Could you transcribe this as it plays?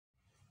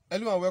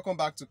Hello and welcome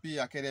back to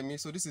PAacademy.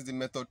 So this is the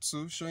method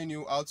 2 showing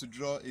you how to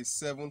draw a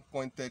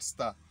 7-pointed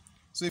star.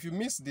 So if you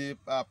missed the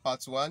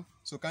part 1,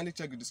 so kindly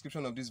check the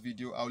description of this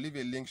video. I'll leave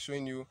a link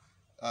showing you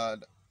a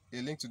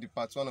link to the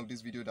part 1 of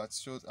this video that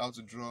shows how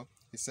to draw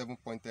a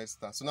 7-pointed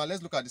star. So now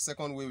let's look at the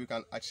second way we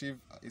can achieve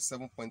a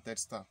 7-pointed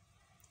star.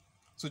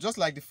 So just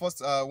like the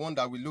first one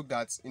that we looked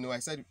at, I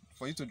said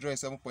for you to draw a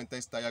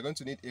 7-pointed star, you're going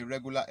to need a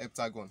regular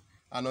heptagon.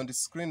 And on the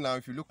screen now,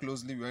 if you look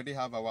closely, we already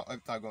have our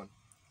heptagon.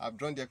 I've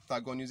drawn the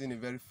heptagon using a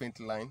very faint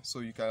line,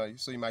 so you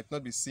might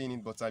not be seeing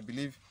it, but I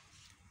believe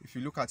if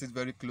you look at it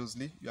very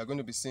closely, you are going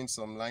to be seeing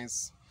some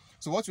lines.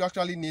 So what you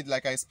actually need,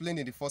 like I explained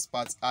in the first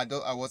part, are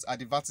the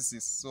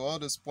vertices. So all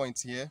those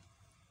points here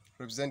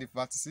represent the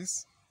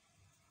vertices.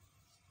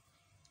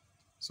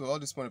 So all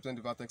these points represent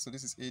the vertex. So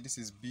this is A, this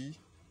is B,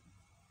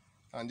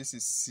 and this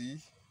is C,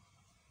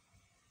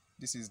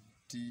 this is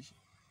D,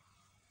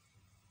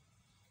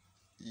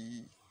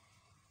 E,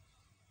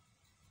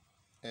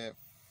 F,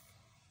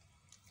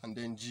 and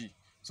then G.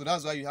 So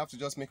that's why you have to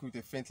just make it with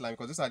a faint line,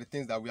 because those are the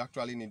things that we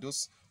actually need.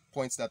 Those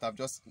points that I've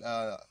just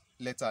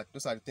lettered,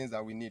 those are the things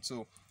that we need.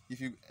 So if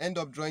you end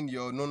up drawing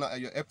your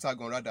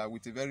heptagon rather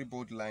with a very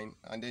bold line,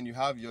 and then you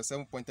have your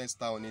 7-pointed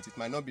star on it, it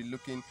might not be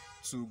looking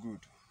too good.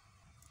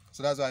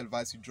 So that's why I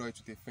advise you draw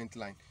it with a faint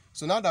line.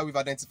 So now that we've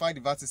identified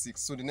the vertices,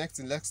 so the next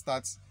thing, let's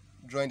start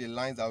drawing the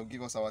lines that will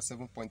give us our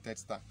 7-pointed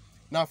star.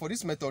 Now for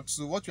this method,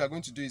 so what we are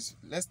going to do is,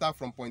 let's start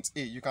from point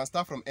A. You can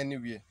start from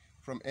anywhere.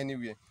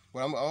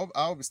 But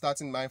I'll be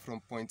starting mine from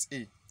point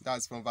A.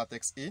 That's from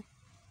vertex A.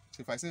 So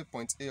if I say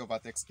point A or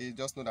vertex A,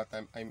 just know that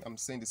I'm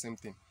saying the same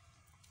thing.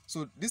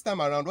 So this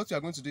time around, what you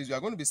are going to do is you are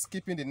going to be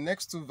skipping the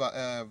next two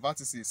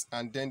vertices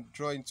and then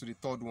drawing to the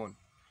third one.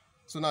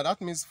 So now that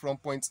means from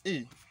point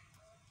A,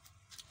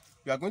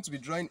 we are going to be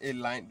drawing a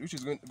line which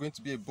is going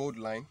to be a bold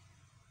line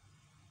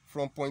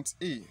from point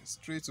A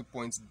straight to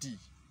point D.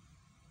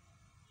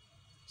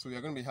 So we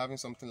are going to be having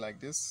something like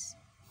this.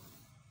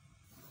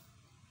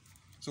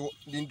 So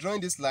in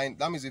drawing this line,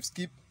 that means we've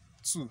skipped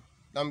 2.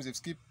 That means we've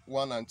skipped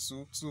 1 and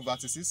 2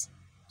 vertices.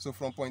 So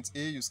from point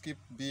A, you skip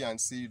B and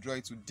C, you draw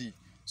it to D.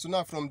 So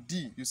now from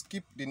D, you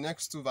skip the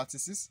next 2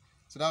 vertices.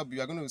 So that will be,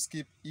 you are going to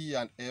skip E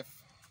and F,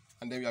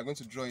 and then we are going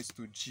to draw it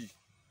to G.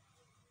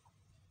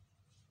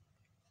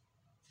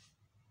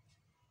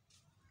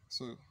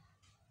 So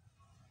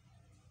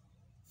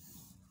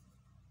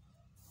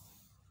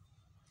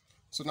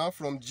now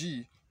from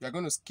G, we are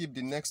going to skip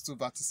the next 2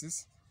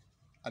 vertices,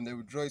 and then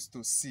we draw it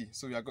to C.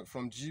 So we are going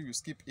from G, we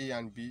skip A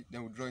and B,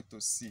 then we draw it to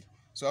C.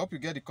 So I hope you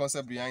get the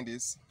concept behind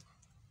this.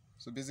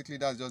 So basically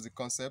that's just the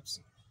concept.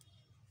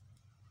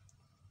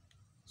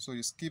 So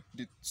you skip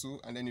the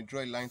 2 and then you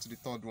draw a line to the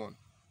third one.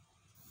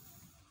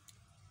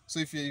 So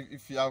if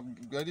you have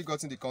already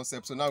gotten the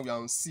concept, so now we are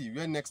on C.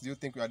 Where next do you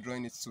think we are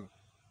drawing it to?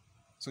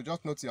 So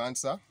just note your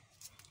answer.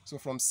 So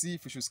from C,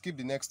 if we should skip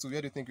the next 2,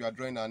 where do you think we are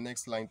drawing our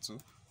next line to?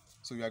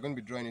 So we are going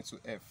to be drawing it to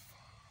F.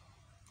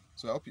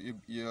 So I hope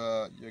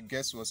your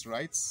guess was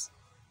right,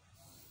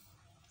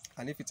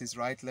 and if it is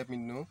right, let me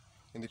know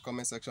in the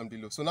comment section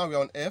below. So now we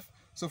are on F.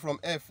 So from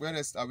F, where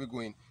else are we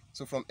going?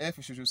 So from F,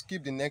 we should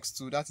skip the next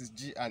 2, that is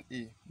G and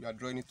A. We are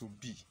drawing it to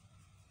B.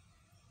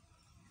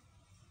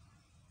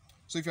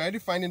 So if you're already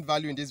finding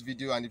value in this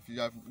video, and if you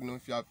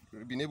have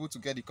been able to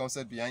get the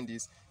concept behind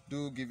this,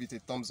 do give it a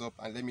thumbs up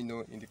and let me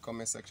know in the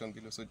comment section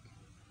below.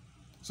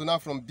 So now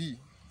from B,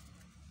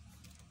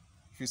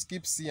 if you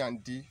skip C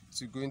and D,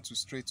 so you're going to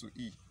straight to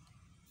E.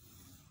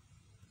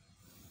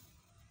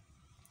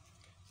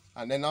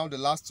 And then now the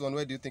last one,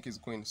 where do you think is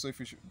going? So if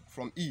you should,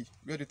 from E,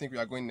 where do you think we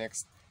are going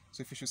next?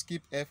 So if you should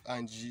skip F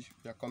and G,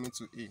 we are coming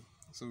to A.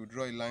 So we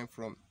draw a line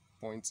from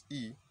point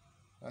E,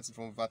 that's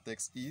from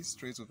vertex E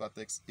straight to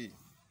vertex A.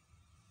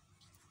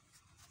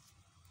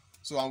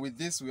 So and with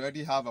this, we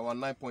already have our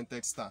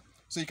 9-pointed star.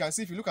 So you can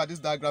see, if you look at this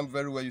diagram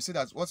very well, you see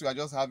that what we are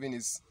just having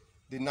is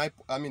the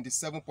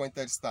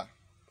 7-pointed star.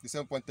 The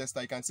 7-pointed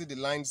star. You can see the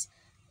lines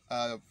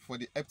for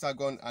the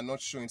heptagon are not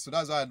showing. So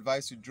that's why I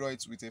advise you draw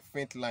it with a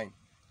faint line,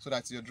 so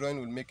that your drawing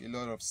will make a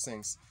lot of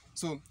sense.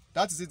 So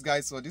that is it,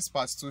 guys, for this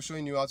part 2,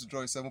 showing you how to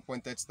draw a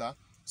 7-pointed star.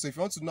 So if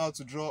you want to know how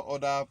to draw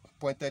other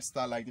pointed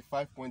star, like the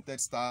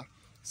 5-pointed star,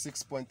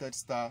 6-pointed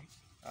star,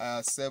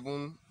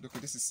 7, okay,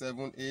 this is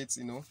 7, 8,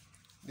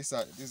 this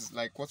is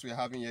like what we're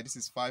having here. This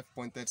is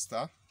 5-pointed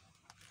star,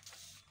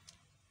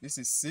 this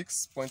is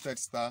 6-pointed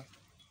star,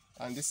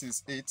 and this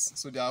is 8.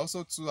 So there are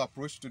also 2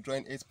 approaches to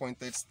drawing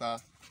 8-pointed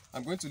star.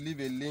 I'm going to leave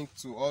a link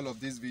to all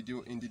of this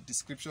video in the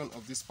description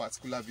of this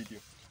particular video.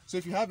 So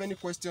if you have any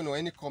question or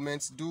any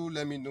comments, do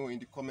let me know in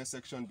the comment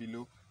section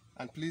below.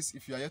 And please,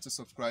 if you are yet to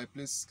subscribe,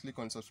 please click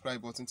on the subscribe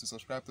button to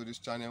subscribe to this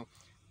channel.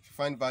 If you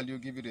find value,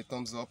 give it a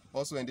thumbs up.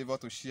 Also endeavor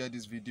to share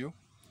this video.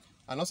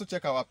 And also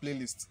check our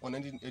playlist on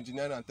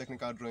engineering and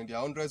technical drawing. There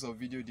are hundreds of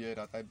videos there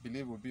that I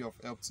believe will be of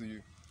help to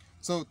you.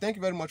 So thank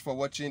you very much for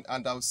watching,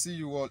 and I'll see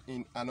you all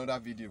in another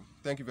video.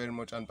 Thank you very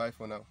much, and bye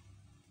for now.